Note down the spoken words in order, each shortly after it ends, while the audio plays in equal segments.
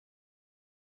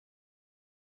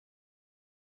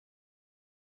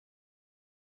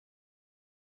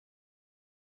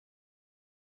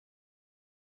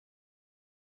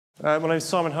My name is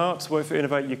Simon Hart, I work for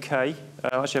Innovate UK. I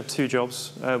actually have two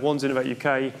jobs. One's Innovate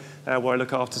UK, where I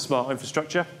look after smart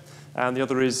infrastructure, and the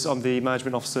other is I'm the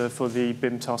Management Officer for the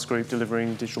BIM task group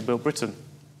delivering Digital Build Britain.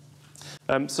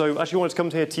 So I actually wanted to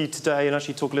come here to you today and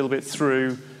actually talk a little bit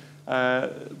through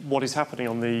what is happening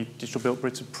on the Digital Build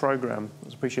Britain programme.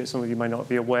 I appreciate some of you may not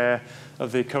be aware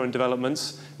of the current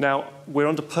developments. Now, we're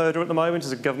under PERDA at the moment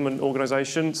as a government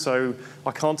organisation, so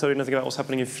I can't tell you anything about what's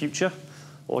happening in future.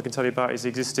 All I can tell you about is the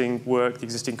existing work, the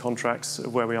existing contracts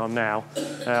of where we are now.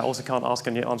 I also can't answer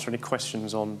any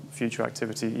questions on future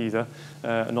activity either,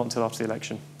 not until after the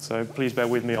election. So please bear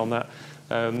with me on that.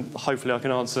 Hopefully I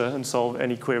can answer and solve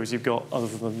any queries you've got other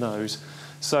than those.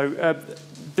 So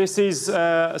this is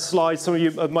a slide, some of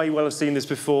you may well have seen this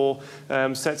before,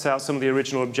 sets out some of the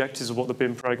original objectives of what the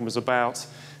BIM programme was about.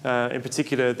 In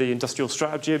particular, the industrial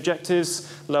strategy objectives,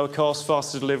 lower cost,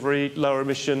 faster delivery, lower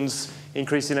emissions,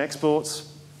 increasing exports.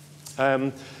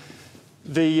 As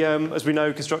we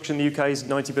know, construction in the UK is a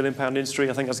 £90 billion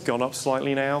industry. I think that's gone up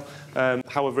slightly now.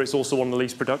 However, it's also one of the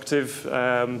least productive.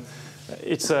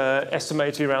 It's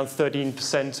estimated to be around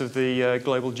 13% of the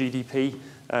global GDP,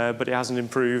 but it hasn't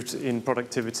improved in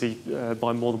productivity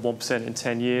by more than 1% in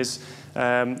 10 years.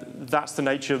 That's the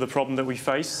nature of the problem that we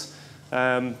face.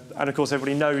 And of course,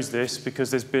 everybody knows this because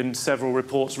there's been several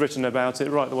reports written about it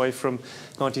right the way from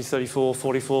 1934,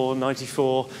 44,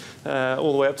 94,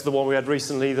 all the way up to the one we had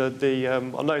recently. I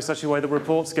noticed actually the way the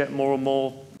reports get more and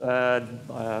more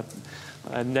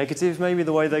negative, maybe,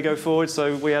 the way they go forward.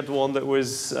 So we had one that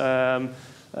was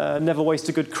never waste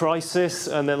a good crisis,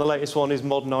 and then the latest one is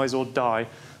modernise or die.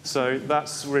 So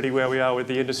that's really where we are with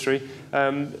the industry.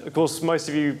 Of course, most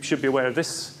of you should be aware of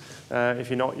this. If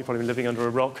you're not, you're probably living under a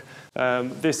rock.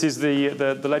 This is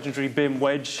the legendary BIM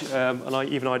wedge, and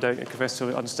even I don't confess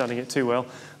to understanding it too well.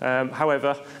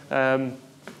 However,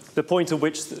 the point at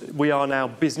which we are now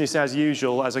business as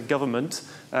usual as a government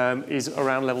is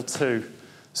around level 2.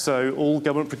 So all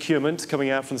government procurement coming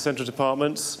out from the central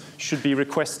departments should be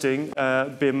requesting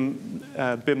BIM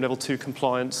level 2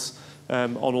 compliance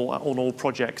on all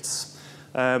projects.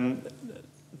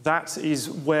 That is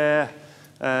where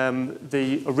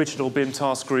the original BIM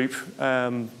task group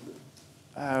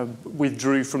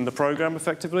withdrew from the programme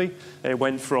effectively. It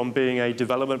went from being a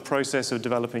development process of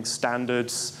developing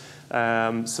standards,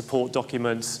 support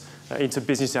documents, into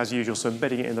business as usual, so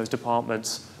embedding it in those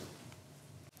departments.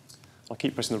 I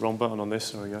keep pressing the wrong button on this,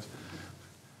 sorry guys.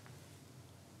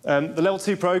 The Level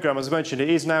 2 programme, as I mentioned, it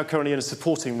is now currently in a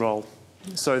supporting role.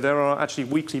 So there are actually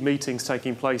weekly meetings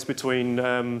taking place between,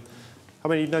 how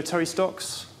many know Terry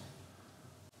Stocks?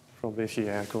 Probably a few,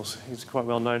 yeah, of course. He's quite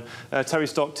well known. Terry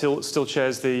Stock still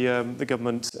chairs the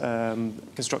government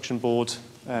construction board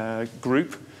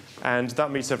group, and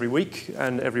that meets every week.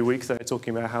 And every week they're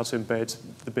talking about how to embed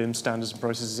the BIM standards and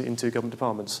processes into government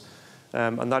departments.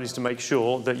 And that is to make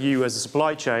sure that you, as a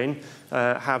supply chain,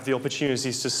 have the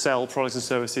opportunities to sell products and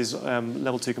services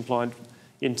level 2 compliant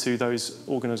into those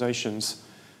organisations.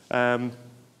 As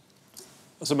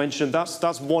I mentioned,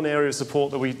 that's one area of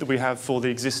support that we have for the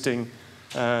existing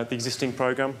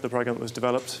programme, the programme that was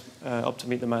developed up to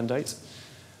meet the mandate.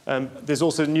 There's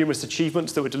also numerous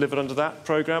achievements that were delivered under that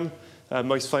programme,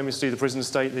 most famously the prison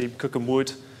estate, the Cookham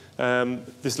Wood.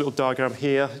 This little diagram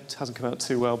here, it hasn't come out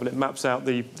too well, but it maps out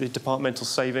the departmental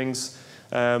savings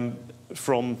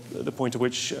from the point at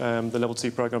which the Level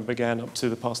 2 programme began up to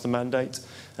the past the mandate.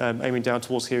 Aiming down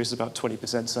towards here is about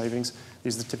 20% savings.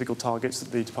 These are the typical targets that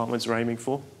the departments are aiming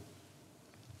for.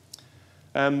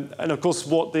 And of course,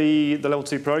 what the Level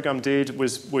 2 programme did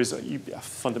was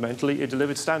fundamentally, it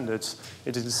delivered standards.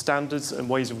 It did standards and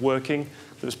ways of working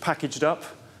that was packaged up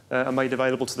and made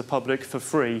available to the public for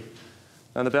free.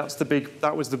 And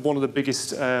that was one of the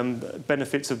biggest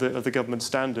benefits of the government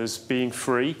standards being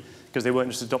free, because they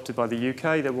weren't just adopted by the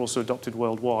UK, they were also adopted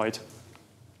worldwide.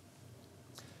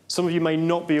 Some of you may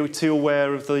not be too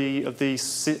aware of the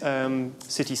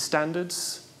city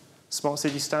standards, smart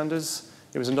city standards.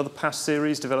 It was another past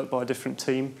series developed by a different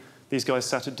team. These guys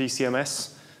sat at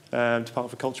DCMS, Department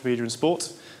for Culture, Media and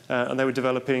Sport, and they were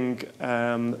developing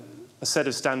a set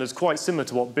of standards quite similar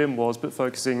to what BIM was, but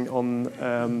focusing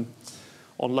on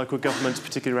local governments,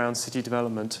 particularly around city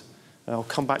development. I'll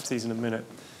come back to these in a minute.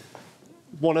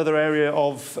 One other area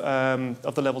of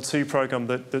the Level 2 programme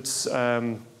that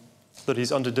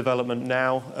is under development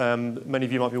now, many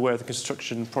of you might be aware of the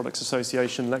Construction Products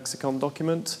Association lexicon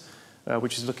document,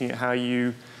 which is looking at how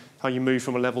you move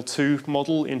from a Level 2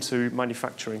 model into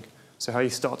manufacturing. So how you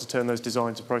start to turn those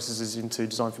designs and processes into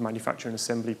design for manufacturing and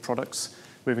assembly products,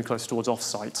 moving closer towards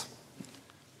off-site.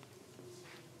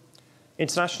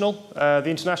 International. The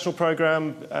international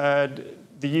programme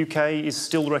The UK is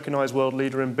still the recognised world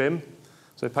leader in BIM,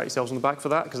 so pat yourselves on the back for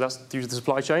that, because that's due to the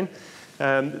supply chain.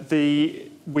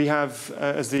 We have,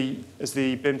 as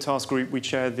the BIM task group, we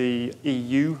chair the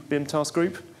EU BIM task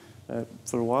group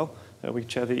for a while. We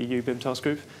chair the EU BIM task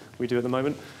group. We do at the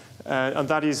moment. And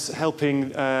that is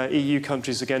helping EU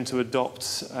countries, again, to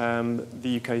adopt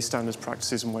the UK standards,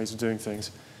 practices and ways of doing things.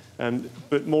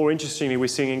 But more interestingly, we're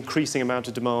seeing increasing amount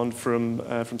of demand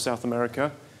from South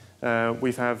America.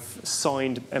 We have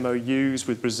signed MOUs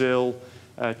with Brazil,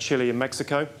 Chile and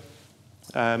Mexico.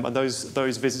 And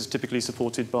those visits are typically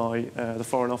supported by the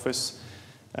Foreign Office.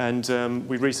 And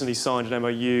we recently signed an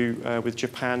MOU with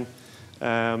Japan.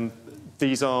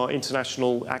 These are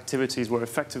international activities where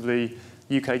effectively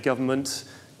the UK government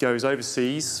goes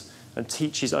overseas and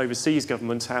teaches overseas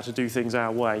governments how to do things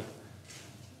our way.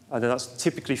 And then that's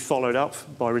typically followed up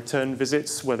by return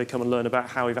visits where they come and learn about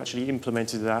how we've actually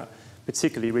implemented that,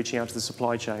 particularly reaching out to the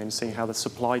supply chain, seeing how the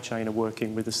supply chain are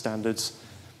working with the standards.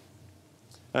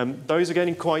 Those are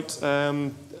getting quite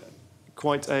a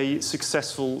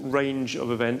successful range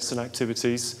of events and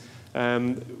activities.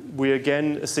 We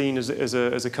again are seen as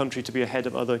a country to be ahead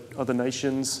of other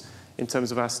nations in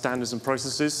terms of our standards and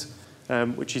processes,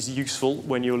 which is useful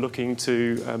when you're looking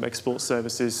to export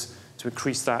services to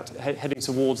increase that, heading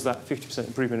towards that 50%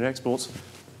 improvement in exports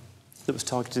that was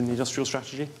targeted in the industrial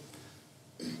strategy.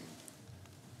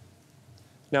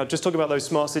 Now, just talking about those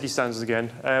smart city standards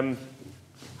again.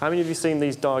 How many of you seen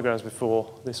these diagrams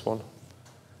before? This one?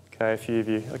 Okay, a few of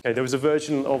you. Okay, there was a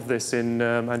version of this in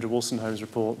Andrew Wolstenholme's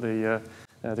report,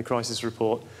 the crisis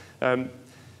report.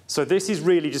 So this is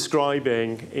really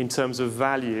describing, in terms of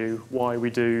value, why we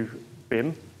do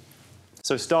BIM.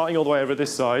 So starting all the way over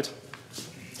this side,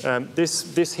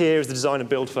 this here is the design and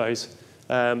build phase.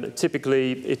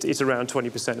 Typically, it's around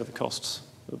 20% of the costs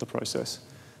of the process.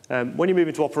 When you move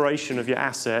into operation of your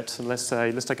asset, and let's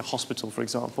take a hospital, for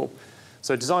example.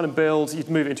 So design and build, you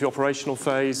move it into operational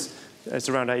phase. It's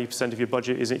around 80% of your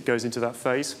budget it goes into that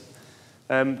phase.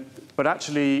 But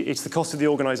actually, it's the cost of the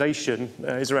organisation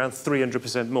is around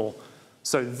 300% more.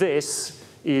 So this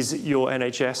is your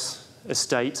NHS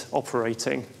estate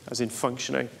operating, as in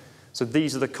functioning. So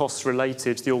these are the costs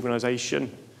related to the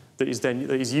organisation that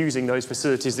is using those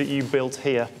facilities that you built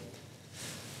here.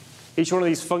 Each one of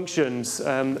these functions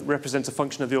represents a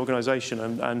function of the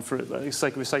organisation, and for the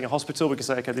sake of we're saying a hospital, we can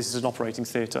say, okay, this is an operating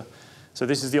theatre. So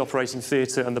this is the operating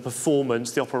theatre and the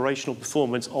performance, the operational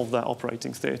performance of that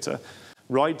operating theatre,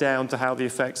 right down to how the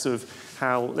effects of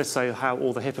how, let's say, how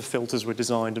all the HIPAA filters were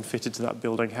designed and fitted to that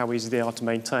building, how easy they are to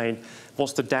maintain,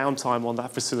 what's the downtime on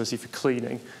that facility for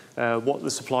cleaning, what are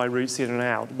the supply routes in and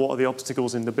out, what are the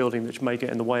obstacles in the building which may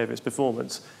get in the way of its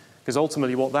performance. Because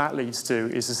ultimately what that leads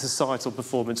to is the societal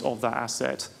performance of that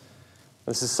asset.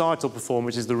 And the societal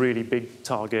performance is the really big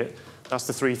target. That's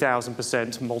the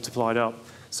 3,000% multiplied up.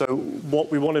 So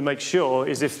what we want to make sure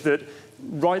is if that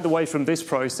right the way from this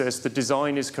process, the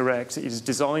design is correct, it is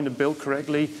designed and built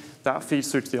correctly, that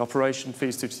feeds through to the operation,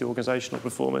 feeds through to the organisational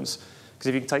performance. Because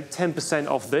if you can take 10%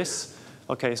 off this,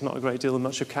 okay, it's not a great deal of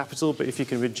much of capital, but if you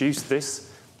can reduce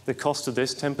this, the cost of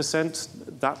this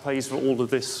 10%, that pays for all of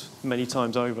this many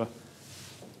times over.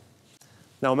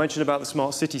 Now, I mentioned about the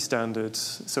smart city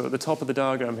standards. So at the top of the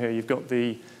diagram here, you've got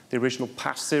the original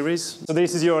PASH series. So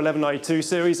this is your 1192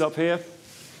 series up here,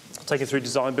 taken through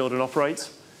design, build, and operate.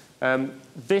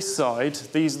 This side,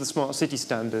 these are the smart city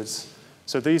standards.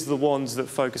 So these are the ones that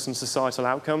focus on societal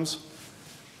outcomes.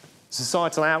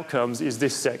 Societal outcomes is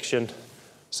this section.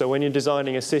 So when you're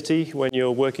designing a city, when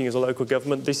you're working as a local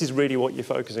government, this is really what you're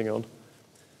focusing on.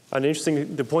 And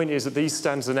interesting, the point is that these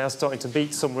standards are now starting to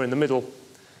meet somewhere in the middle.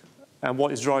 And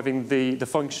what is driving the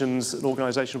functions and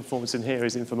organisational performance in here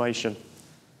is information.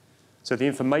 So the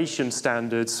information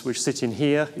standards which sit in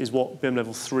here is what BIM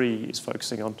Level 3 is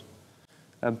focusing on.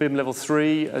 BIM Level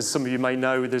 3, as some of you may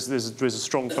know, there's a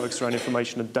strong focus around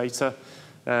information and data.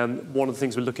 One of the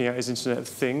things we're looking at is Internet of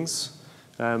Things.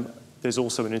 There's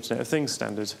also an Internet of Things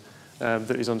standard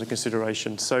that is under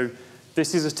consideration. So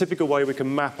this is a typical way we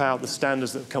can map out the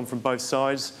standards that have come from both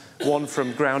sides. One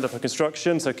from ground up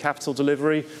construction, so capital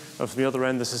delivery, and from the other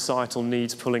end, the societal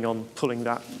needs pulling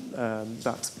that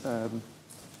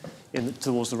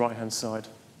towards the right-hand side.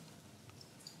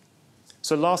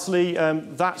 So lastly,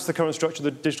 that's the current structure of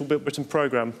the Digital Built Britain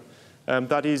programme.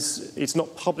 It's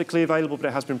not publicly available, but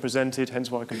it has been presented, hence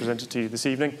why I can present it to you this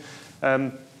evening.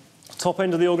 Top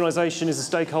end of the organisation is a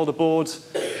stakeholder board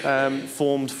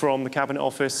formed from the Cabinet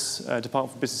Office,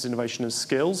 Department for Business Innovation and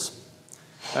Skills.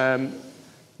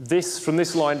 From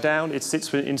this line down, it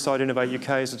sits inside Innovate UK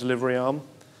as a delivery arm.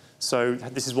 So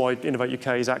this is why Innovate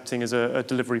UK is acting as a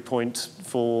delivery point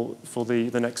for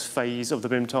the next phase of the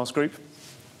BIM task group.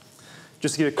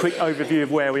 Just to give a quick overview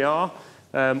of where we are,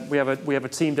 we have a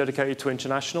team dedicated to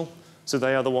international. So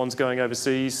they are the ones going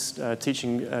overseas,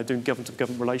 teaching, doing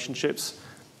government-to-government relationships,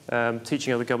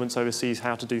 teaching other governments overseas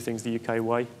how to do things the UK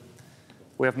way.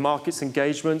 We have markets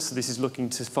engagement, so this is looking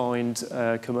to find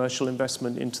commercial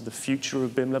investment into the future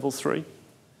of BIM Level 3.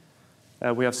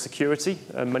 We have security,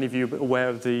 and many of you are aware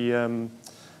of the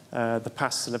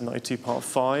PAS 1192 Part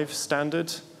 5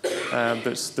 standard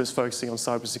that's focusing on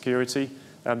cybersecurity.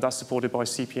 That's supported by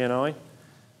CPNI.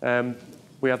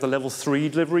 We have the Level 3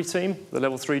 delivery team. The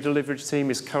Level 3 delivery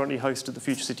team is currently hosted at the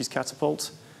Future Cities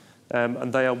Catapult,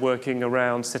 and they are working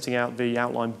around setting out the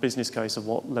outline business case of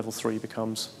what Level 3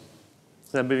 becomes.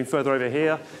 Then moving further over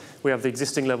here, we have the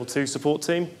existing Level 2 support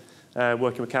team,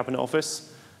 working with Cabinet Office.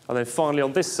 And then finally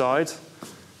on this side,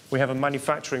 we have a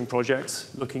manufacturing project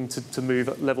looking to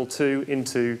move Level 2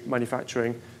 into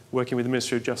manufacturing, working with the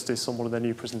Ministry of Justice on one of their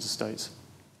new prison estates.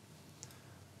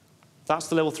 That's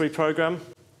the Level 3 programme.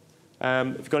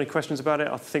 If you've got any questions about it,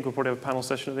 I think we'll probably have a panel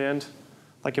session at the end.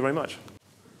 Thank you very much.